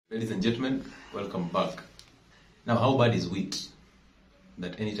Ladies and gentlemen, welcome back. Now, how bad is wheat?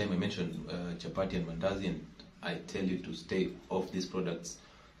 That anytime I mention chapati and mandazi and I tell you to stay off these products,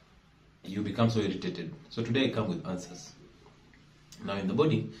 you become so irritated. So today I come with answers. Now in the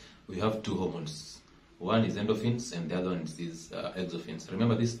body, we have two hormones. One is endorphins and the other one is exophins.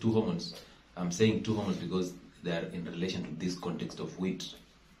 Remember these two hormones, I'm saying two hormones because they are in relation to this context of wheat.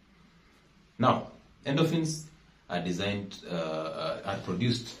 Now, endorphins are designed, are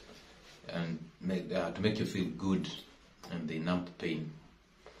produced and to make you feel good and they numb pain.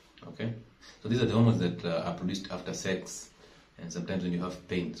 Okay, so these are the hormones that are produced after sex and sometimes when you have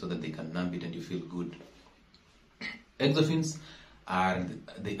pain, so that they can numb it and you feel good. Exophins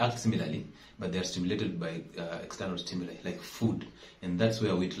they act similarly, but they are stimulated by external stimuli like food, and that's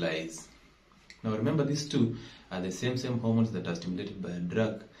where wheat lies. Now remember, these two are the same hormones that are stimulated by a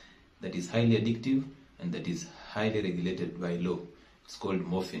drug that is highly addictive and that is highly regulated by law. It's called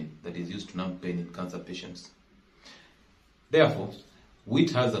morphine, that is used to numb pain in cancer patients. Therefore,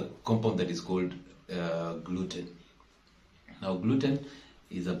 wheat has a compound that is called gluten. Now, gluten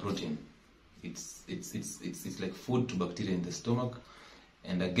is a protein. It's like food to bacteria in the stomach,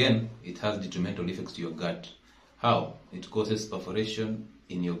 and again, it has detrimental effects to your gut. How? It causes perforation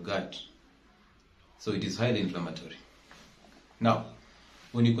in your gut, so it is highly inflammatory. Now,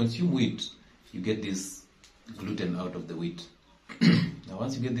 when you consume wheat, you get this gluten out of the wheat. Now,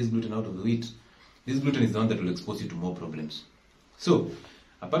 once you get this gluten out of the wheat, this gluten is the one that will expose you to more problems. So,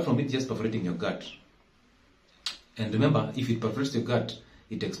 apart from it just perforating your gut, and remember, if it perforates your gut,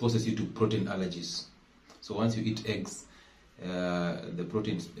 it exposes you to protein allergies. So once you eat eggs, the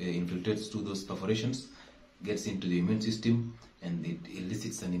protein infiltrates through those perforations, gets into the immune system, and it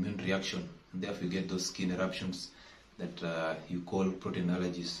elicits an immune reaction. And therefore, you get those skin eruptions that you call protein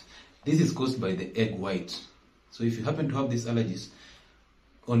allergies. This is caused by the egg white. So if you happen to have these allergies,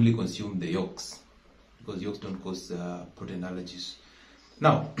 only consume the yolks, because yolks don't cause protein allergies.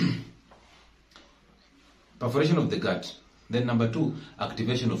 Now, perforation of the gut. Then number two,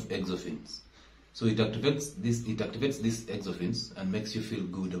 activation of exophins. So it activates these exophins and makes you feel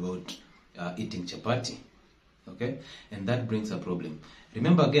good about eating chapati. Okay, and that brings a problem.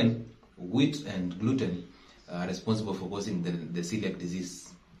 Remember again, wheat and gluten are responsible for causing the celiac disease.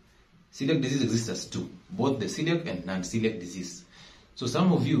 Celiac disease exists as two, both the celiac and non-celiac disease. So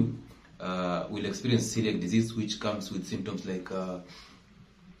some of you will experience celiac disease, which comes with symptoms like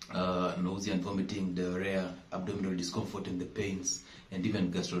nausea and vomiting, diarrhea, abdominal discomfort and the pains, and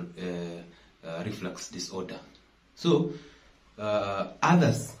even gastro reflux disorder. So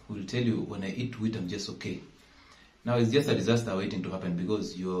others will tell you, when I eat wheat, I'm just okay. Now it's just a disaster waiting to happen,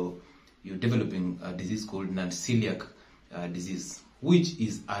 because you're developing a disease called non-celiac disease, which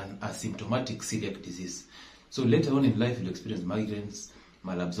is an asymptomatic celiac disease. So later on in life, you'll experience migraines,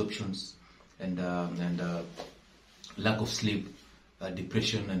 malabsorptions, and lack of sleep,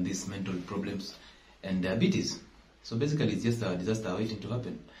 depression, and these mental problems, and diabetes. So basically, it's just a disaster waiting to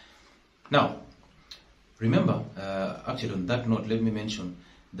happen. Now, remember, actually on that note, let me mention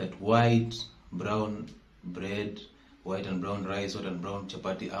that white, brown bread, white and brown rice, white and brown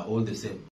chapati are all the same.